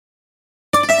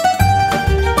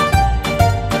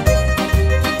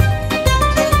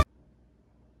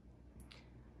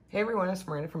Hey everyone, it's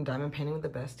Miranda from Diamond Painting with the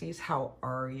Besties. How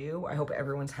are you? I hope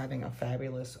everyone's having a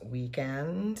fabulous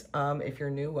weekend. If you're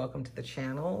new, welcome to the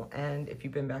channel. And if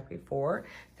you've been back before,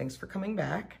 thanks for coming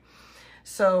back.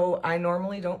 So I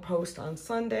normally don't post on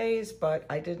Sundays, but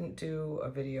I didn't do a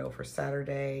video for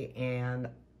Saturday, and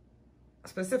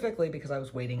specifically because I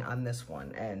was waiting on this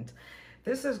one. And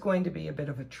this is going to be a bit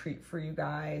of a treat for you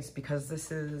guys because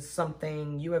this is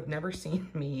something you have never seen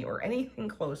me or anything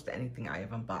close to anything I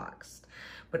have unboxed.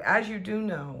 But as you do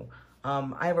know,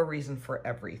 I have a reason for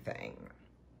everything.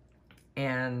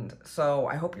 And so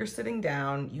I hope you're sitting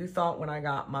down. You thought when I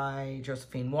got my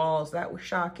Josephine Walls that was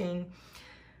shocking.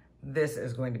 This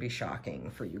is going to be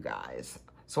shocking for you guys.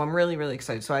 So I'm really, really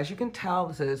excited. So as you can tell,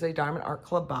 this is a Diamond Art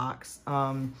Club box.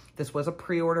 This was a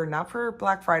pre-order, not for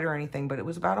Black Friday or anything, but it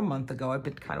was about a month ago. I've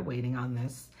been kind of waiting on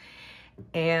this.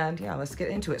 And yeah, let's get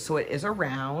into it. So it is a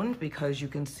round because you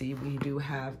can see we do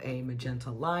have a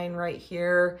magenta line right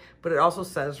here, but it also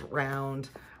says round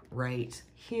right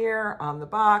here on the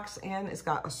box, and it's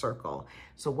got a circle.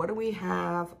 So what do we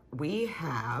have? We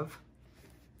have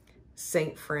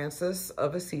St. Francis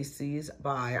of Assisi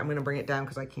by, I'm going to bring it down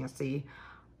because I can't see,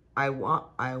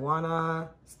 Iwana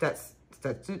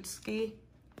Stetsutski.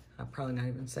 I'm probably not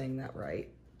even saying that right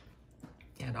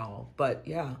at all, but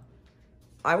yeah.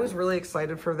 I was really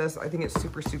excited for this. I think it's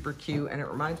super, super cute, and it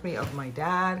reminds me of my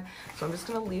dad. So I'm just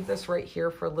gonna leave this right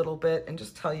here for a little bit and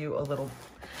just tell you a little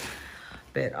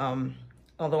bit.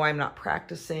 Although I'm not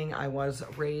practicing, I was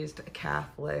raised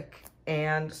Catholic.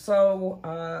 And so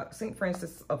St.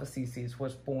 Francis of Assisi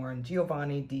was born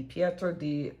Giovanni di Pietro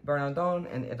di Bernardone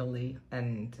in Italy,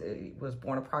 and he was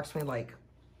born approximately like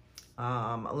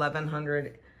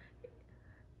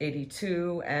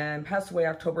 1182 and passed away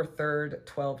October 3rd,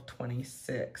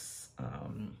 1226.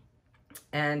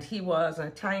 And he was an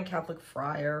Italian Catholic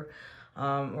friar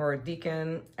or a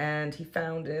deacon, and he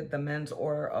founded the Men's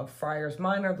Order of Friars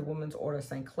Minor, the Women's Order of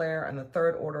St. Clare, and the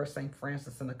Third Order of St.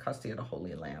 Francis in the custody of the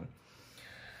Holy Lamb.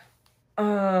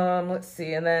 Let's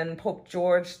see, and then Pope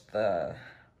George the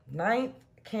Ninth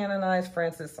canonized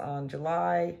Francis on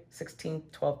July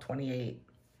 16th, 1228.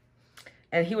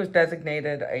 And he was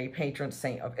designated a patron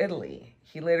saint of Italy.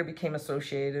 He later became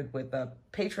associated with the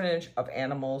patronage of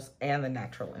animals and the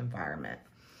natural environment.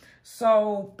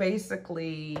 So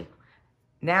basically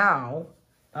now,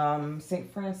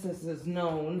 St. Francis is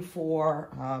known for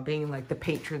being like the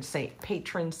patron saint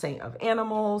of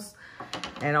animals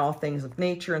and all things of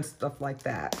nature and stuff like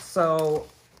that. So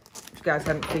if you guys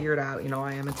haven't figured out, you know,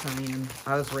 I am Italian.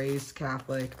 I was raised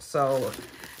Catholic. So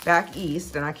back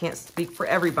east, and I can't speak for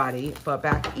everybody, but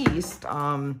back east,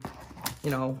 you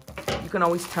know, you can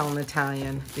always tell in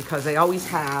Italian because they always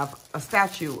have a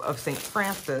statue of St.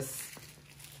 Francis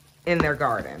in their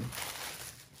garden.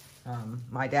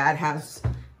 My dad has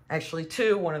actually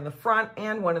two, one in the front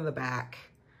and one in the back.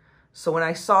 So when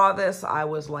I saw this, I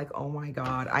was like, oh my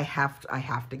God, I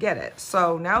have to get it.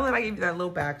 So now that I gave you that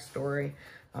little backstory,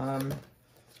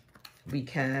 we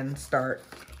can start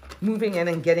moving in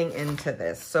and getting into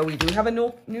this. So we do have a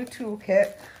new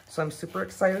toolkit, so I'm super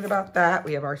excited about that.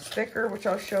 We have our sticker, which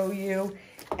I'll show you,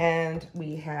 and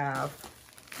we have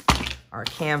our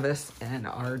canvas and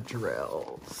our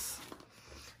drills.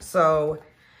 So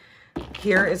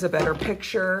here is a better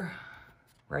picture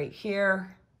right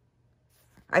here.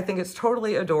 I think it's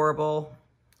totally adorable.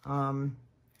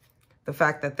 The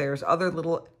fact that there's other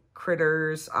little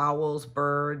critters, owls,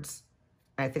 birds.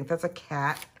 I think that's a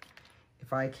cat,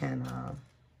 if I can,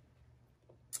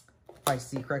 if I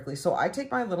see correctly. So I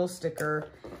take my little sticker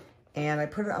and I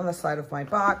put it on the side of my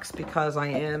box because I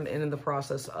am in the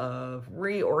process of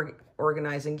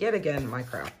reorganizing yet again my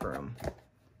craft room.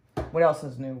 What else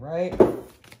is new, right?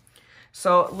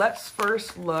 So let's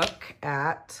first look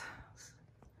at,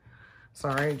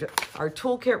 our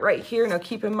toolkit right here. Now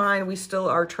keep in mind, we still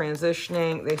are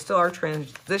transitioning. They still are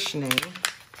transitioning.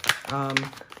 I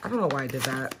don't know why I did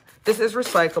that. This is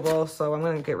recyclable, so I'm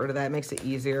going to get rid of that. It makes it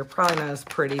easier. Probably not as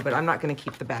pretty, but I'm not going to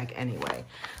keep the bag anyway.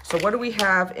 So what do we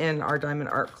have in our Diamond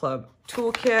Art Club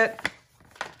toolkit?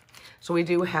 So we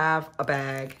do have a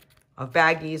bag of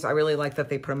baggies. I really like that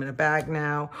they put them in a bag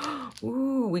now.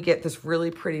 Ooh, we get this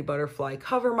really pretty butterfly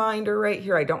cover minder right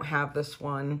here. I don't have this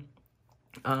one.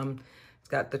 It's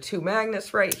got the two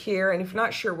magnets right here. And if you're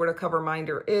not sure what a cover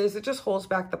minder is, it just holds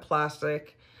back the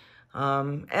plastic.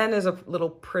 And is a little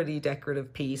pretty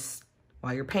decorative piece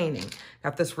while you're painting.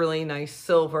 Got this really nice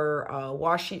silver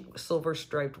silver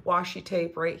striped washi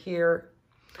tape right here.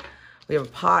 We have a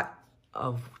pot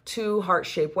of 2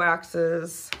 heart-shaped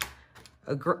waxes,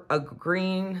 a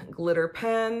green glitter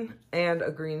pen, and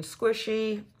a green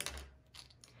squishy.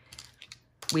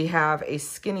 We have a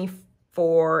skinny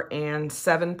 4 and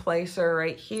 7 placer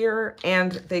right here.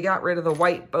 And they got rid of the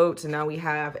white boats, and now we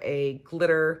have a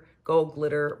glitter, gold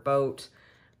glitter boat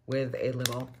with a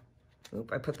little,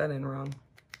 oop, I put that in wrong.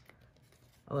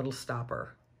 A little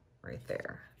stopper right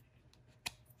there.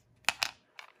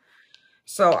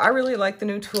 So I really like the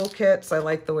new toolkits. I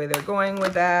like the way they're going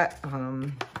with that.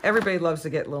 Everybody loves to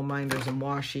get little minders and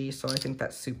washi, so I think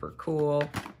that's super cool.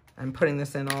 I'm putting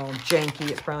this in all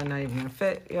janky. It's probably not even gonna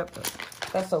fit. Yep,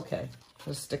 that's okay.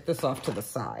 Just stick this off to the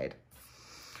side.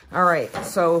 All right,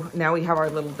 so now we have our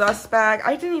little dust bag.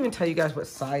 I didn't even tell you guys what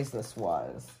size this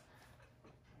was.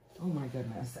 Oh my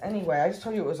goodness. Anyway, I just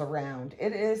told you it was a round.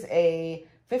 It is a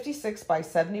 56 by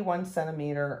 71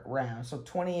 centimeter round, so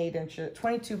 28 inches,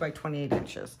 22 by 28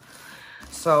 inches.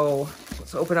 So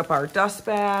let's open up our dust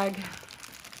bag.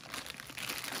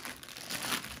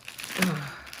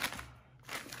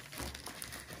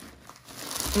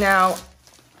 Now,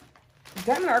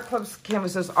 Diamond Art Club's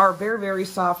canvases are very, very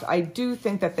soft. I do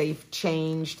think that they've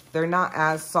changed. They're not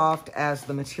as soft as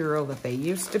the material that they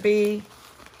used to be.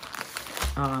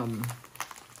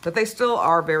 But they still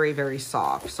are very, very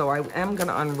soft. So I am going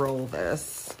to unroll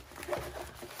this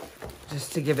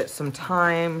just to give it some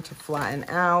time to flatten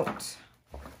out.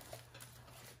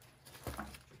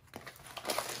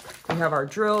 We have our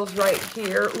drills right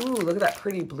here. Ooh, look at that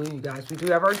pretty blue, you guys. We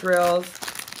do have our drills.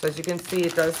 So as you can see,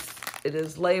 it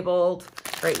is labeled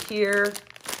right here.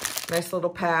 Nice little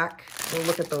pack. We'll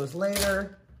look at those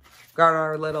later. Got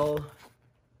our little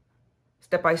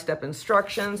step-by-step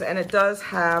instructions, and it does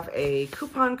have a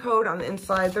coupon code on the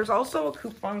inside. There's also a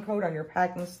coupon code on your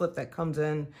packing slip that comes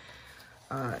in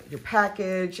your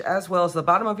package, as well as the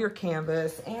bottom of your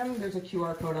canvas, and there's a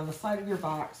QR code on the side of your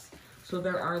box. So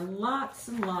there are lots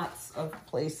and lots of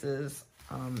places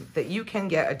that you can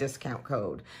get a discount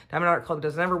code. Diamond Art Club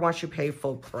doesn't ever want you to pay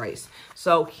full price.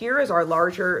 So here is our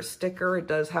larger sticker. It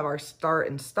does have our start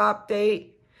and stop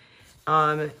date,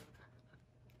 a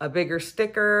bigger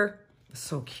sticker,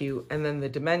 so cute, and then the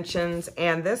dimensions.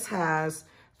 And this has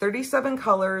 37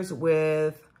 colors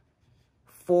with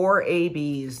 4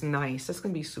 ABs. Nice. This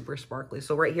can be super sparkly.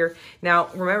 So right here, now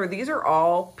remember, these are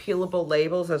all peelable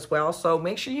labels as well, so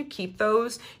make sure you keep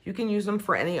those. You can use them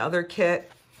for any other kit.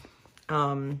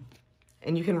 And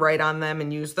you can write on them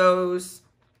and use those.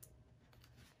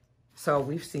 So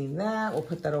we've seen that. We'll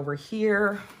put that over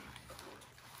here.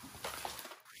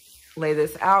 Lay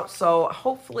this out. So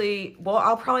hopefully, well,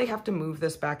 I'll probably have to move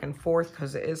this back and forth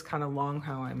because it is kind of long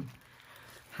how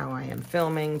I am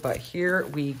filming. But here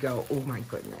we go. Oh my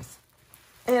goodness.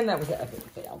 And that was an epic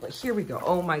fail. But here we go.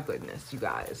 Oh my goodness, you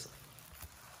guys.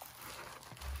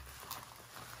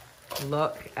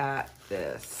 Look at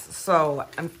this. So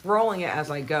I'm rolling it as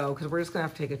I go because we're just gonna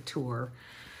have to take a tour.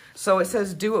 So it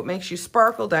says, do what makes you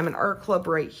sparkle, Diamond Art Club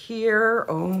right here.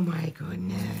 Oh my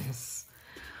goodness.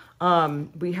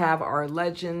 We have our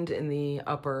legend in the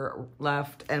upper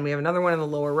left, and we have another one in the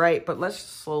lower right, but let's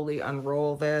slowly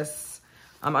unroll this.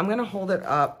 I'm gonna hold it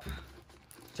up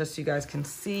just so you guys can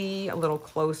see a little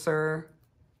closer.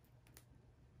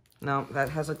 No, that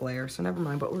has a glare, so never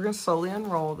mind, but we're gonna slowly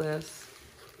unroll this.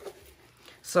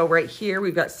 So right here,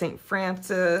 we've got St.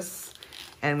 Francis,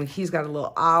 and he's got a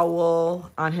little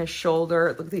owl on his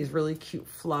shoulder. Look at these really cute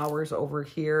flowers over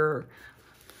here.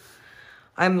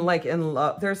 I'm like in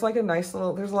love. There's like a nice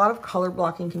little, there's a lot of color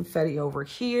blocking confetti over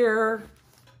here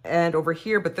and over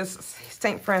here, but this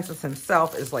St. Francis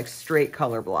himself is like straight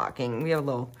color blocking. We have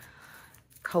little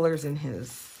colors in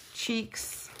his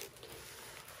cheeks.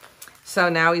 So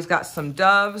now he's got some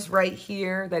doves right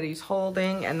here that he's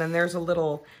holding, and then there's a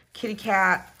little kitty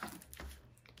cat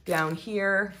down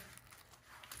here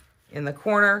in the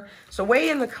corner. So way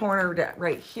in the corner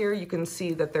right here, you can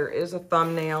see that there is a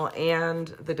thumbnail and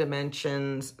the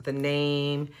dimensions, the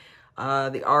name,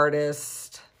 the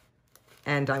artist,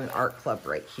 and Diamond Art Club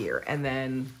right here. And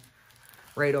then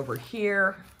right over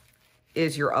here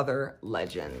is your other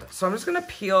legend. So I'm just gonna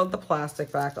peel the plastic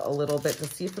back a little bit to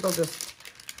see if it'll just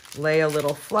lay a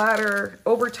little flatter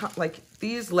over time. Like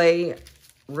these lay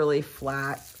really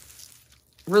flat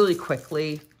really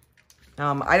quickly.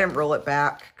 I didn't roll it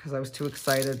back because I was too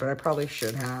excited, but I probably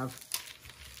should have.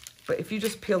 But if you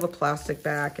just peel the plastic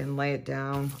back and lay it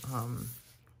down,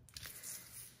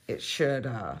 it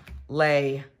should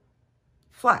lay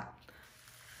flat.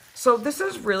 So this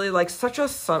is really like such a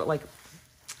subtle, like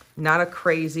not a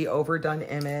crazy overdone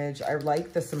image. I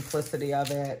like the simplicity of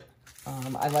it.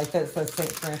 I like that it says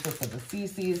St. Francis of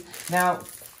Assisi. Now,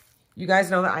 you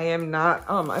guys know that I am not,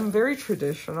 I'm very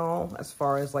traditional as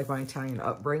far as like my Italian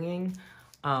upbringing,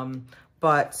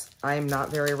 but I am not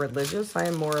very religious. I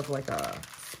am more of like a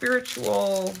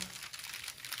spiritual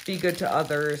be good to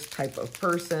others type of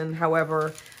person.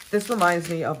 However, this reminds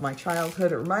me of my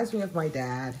childhood. It reminds me of my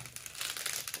dad.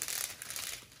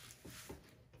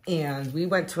 And we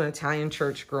went to an Italian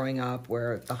church growing up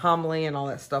where the homily and all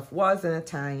that stuff was in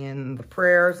Italian. The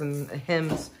prayers and the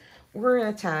hymns were in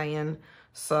Italian.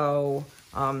 So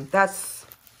that's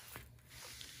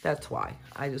why.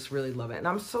 I just really love it. And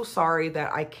I'm so sorry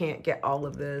that I can't get all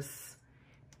of this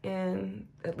in.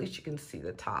 At least you can see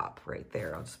the top right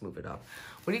there. I'll just move it up.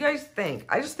 What do you guys think?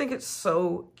 I just think it's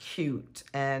so cute.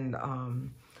 And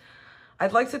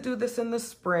I'd like to do this in the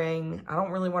spring. I don't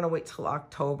really want to wait till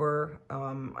October.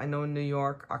 I know in New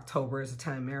York, October is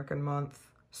Italian American month.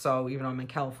 So even though I'm in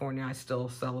California, I still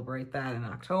celebrate that in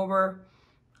October.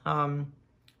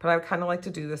 But I would kind of like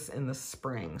to do this in the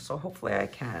spring. So hopefully I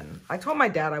can. I told my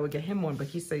dad I would get him one, but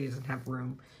he said he doesn't have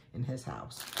room in his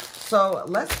house. So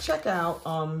let's check out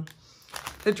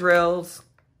the drills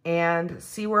and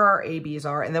see where our ABs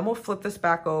are. And then we'll flip this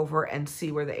back over and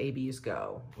see where the ABs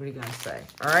go. What do you guys say?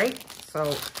 All right. So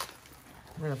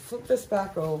I'm going to flip this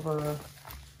back over. Oh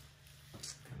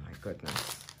my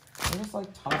goodness. I'm just like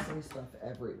tossing stuff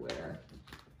everywhere.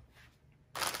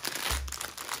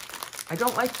 I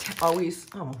don't like always,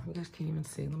 oh, you guys can't even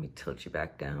see. Let me tilt you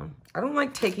back down. I don't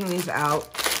like taking these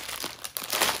out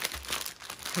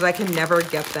because I can never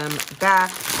get them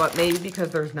back, but maybe because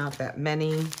there's not that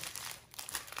many.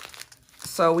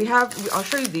 So we have, I'll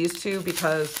show you these two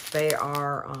because they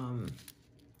are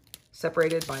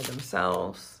separated by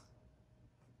themselves.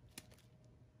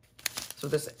 So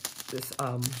these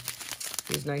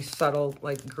nice subtle,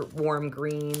 like warm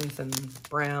greens and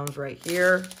browns right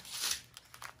here.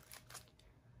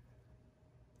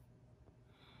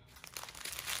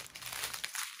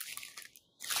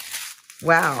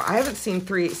 Wow, I haven't seen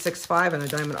 3865 in a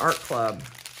Diamond Art Club.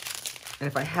 And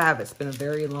if I have, it's been a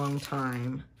very long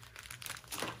time.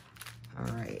 All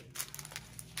right.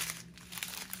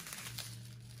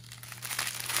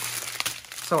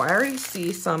 So I already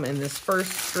see some in this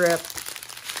first strip.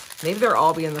 Maybe they'll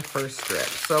all be in the first strip.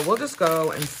 So we'll just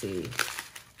go and see.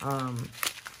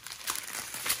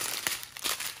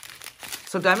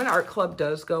 So Diamond Art Club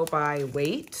does go by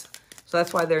weight. So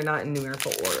that's why they're not in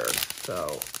numerical order.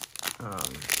 So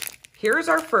here's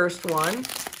our first one.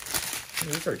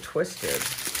 These are twisted.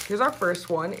 Here's our first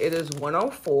one. It is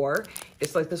 104.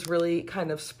 It's like this really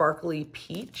kind of sparkly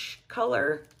peach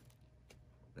color.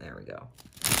 There we go.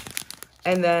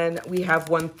 And then we have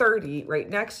 130 right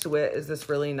next to it is this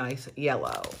really nice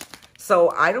yellow.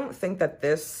 So I don't think that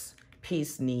this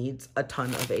piece needs a ton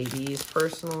of ABs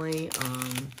personally.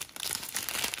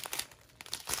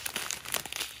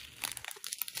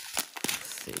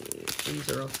 Let's see,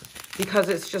 these are also, because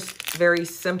it's just very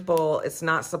simple. It's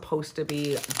not supposed to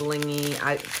be blingy.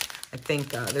 I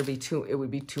think it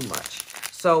would be too much.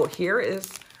 So here is,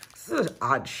 this is an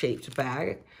odd shaped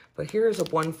bag, but here is a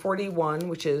 141,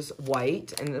 which is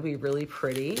white, and it'll be really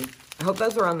pretty. I hope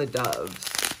those are on the doves.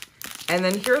 And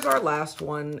then here's our last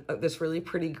one, this really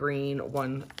pretty green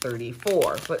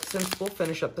 134. But since we'll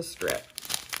finish up the strip,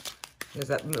 is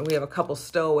that we have a couple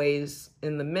stowaways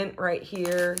in the mint right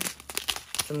here,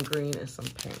 some green and some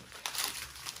pink.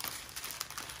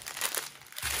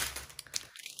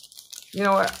 You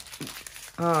know what?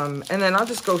 And then I'll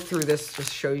just go through this to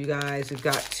show you guys. We've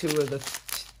got two of the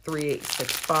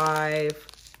 3865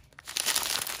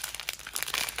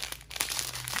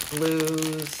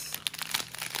 blues.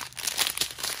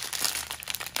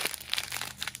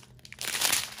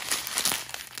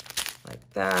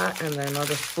 Like that. And then I'll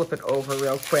just flip it over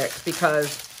real quick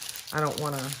because I don't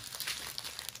want to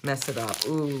mess it up.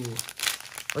 Ooh,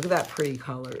 look at that pretty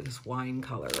color, this wine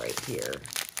color right here.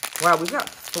 Wow, we've got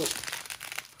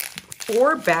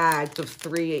 4 bags of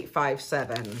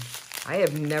 3857. I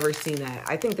have never seen that.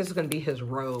 I think this is going to be his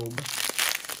robe.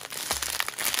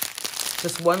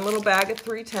 Just one little bag of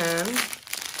 310.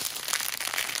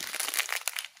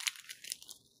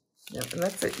 Yep, and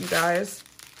that's it, you guys.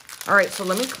 All right, so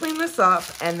let me clean this up,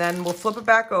 and then we'll flip it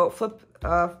back over, flip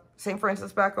St.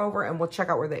 Francis back over, and we'll check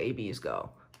out where the ABs go.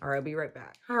 All right, I'll be right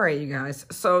back. All right, you guys.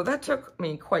 So that took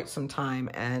me quite some time,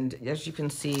 and as you can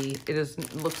see,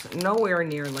 looks nowhere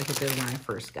near like it did when I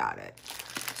first got it.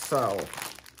 So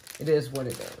it is what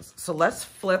it is. So let's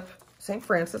flip St.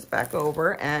 Francis back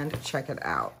over and check it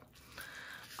out.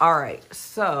 All right,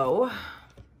 so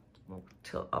we'll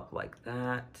tilt up like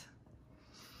that.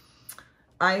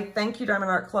 I thank you,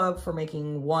 Diamond Art Club, for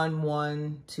making 1,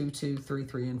 1, 2, 2, 3,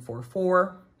 3, and 4,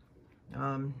 4.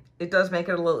 It does make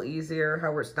it a little easier.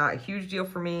 However, it's not a huge deal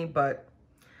for me, but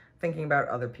thinking about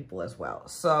other people as well.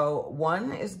 So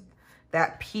 1 is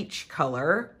that peach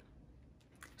color.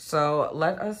 So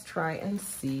let us try and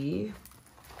see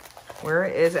where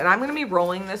it is. And I'm going to be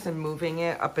rolling this and moving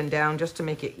it up and down just to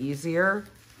make it easier.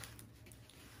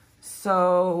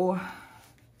 So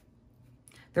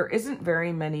there isn't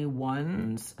very many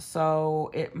ones,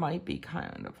 so it might be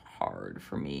kind of hard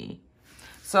for me.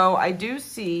 So I do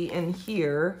see in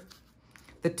here,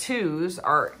 the 2s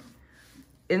are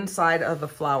inside of the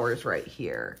flowers right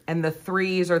here. And the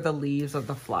 3s are the leaves of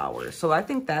the flowers. So I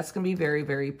think that's going to be very,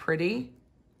 very pretty.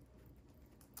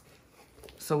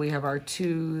 So we have our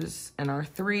 2s and our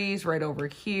 3s right over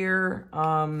here.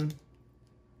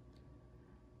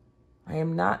 I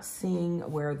am not seeing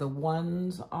where the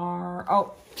 1s are.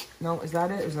 Oh, no, is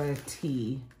that it? Is that a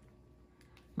T?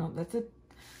 No, that's it.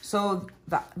 So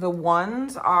the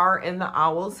 1s are in the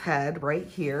owl's head right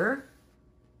here.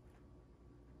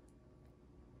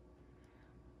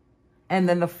 And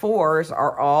then the 4s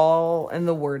are all in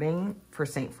the wording for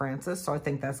St. Francis. So I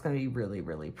think that's going to be really,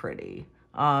 really pretty.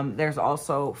 There's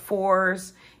also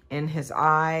 4s in his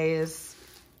eyes.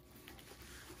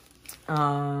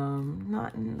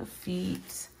 Not in the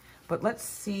feet, but let's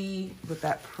see with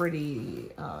that pretty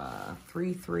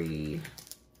 3, 3,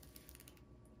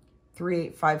 3,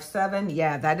 8, 5, 7.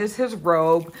 Yeah, that is his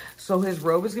robe. So his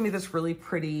robe is gonna be this really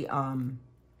pretty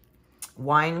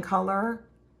wine color,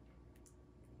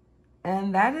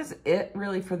 and that is it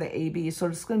really for the AB. So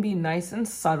it's gonna be nice and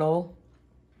subtle.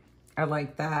 I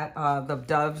like that. The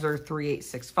doves are 3, 8,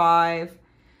 6, 5.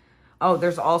 Oh,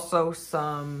 there's also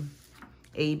some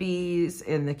ABs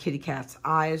in the kitty cat's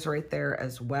eyes right there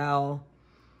as well.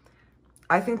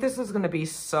 I think this is going to be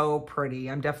so pretty.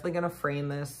 I'm definitely going to frame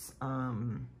this.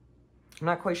 I'm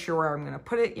not quite sure where I'm going to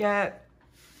put it yet,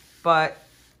 but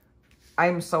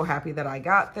I'm so happy that I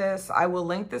got this. I will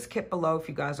link this kit below if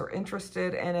you guys are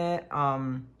interested in it.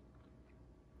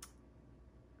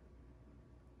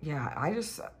 Yeah,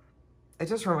 it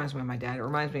just reminds me of my dad. It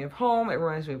reminds me of home. It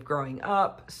reminds me of growing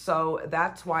up. So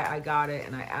that's why I got it,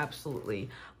 and I absolutely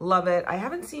love it. I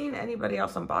haven't seen anybody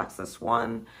else unbox this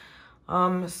one.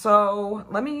 So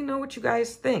let me know what you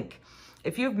guys think.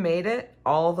 If you've made it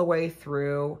all the way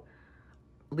through,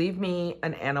 leave me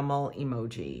an animal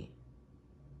emoji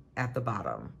at the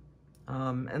bottom.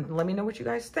 And let me know what you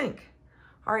guys think.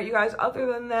 All right, you guys,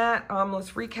 other than that,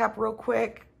 let's recap real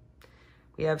quick.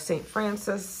 We have St.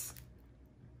 Francis,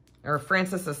 or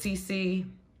Francis Assisi.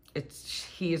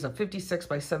 He is a 56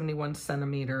 by 71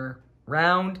 centimeter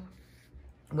round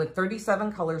with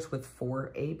 37 colors with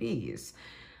 4 ABs.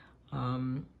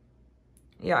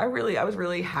 Yeah, I was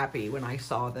really happy when I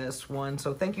saw this one.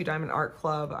 So thank you, Diamond Art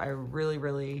Club. I really,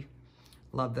 really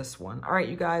love this one. All right,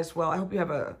 you guys. Well, I hope you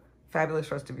have a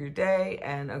fabulous rest of your day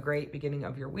and a great beginning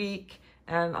of your week.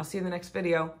 And I'll see you in the next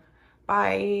video.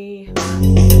 Bye.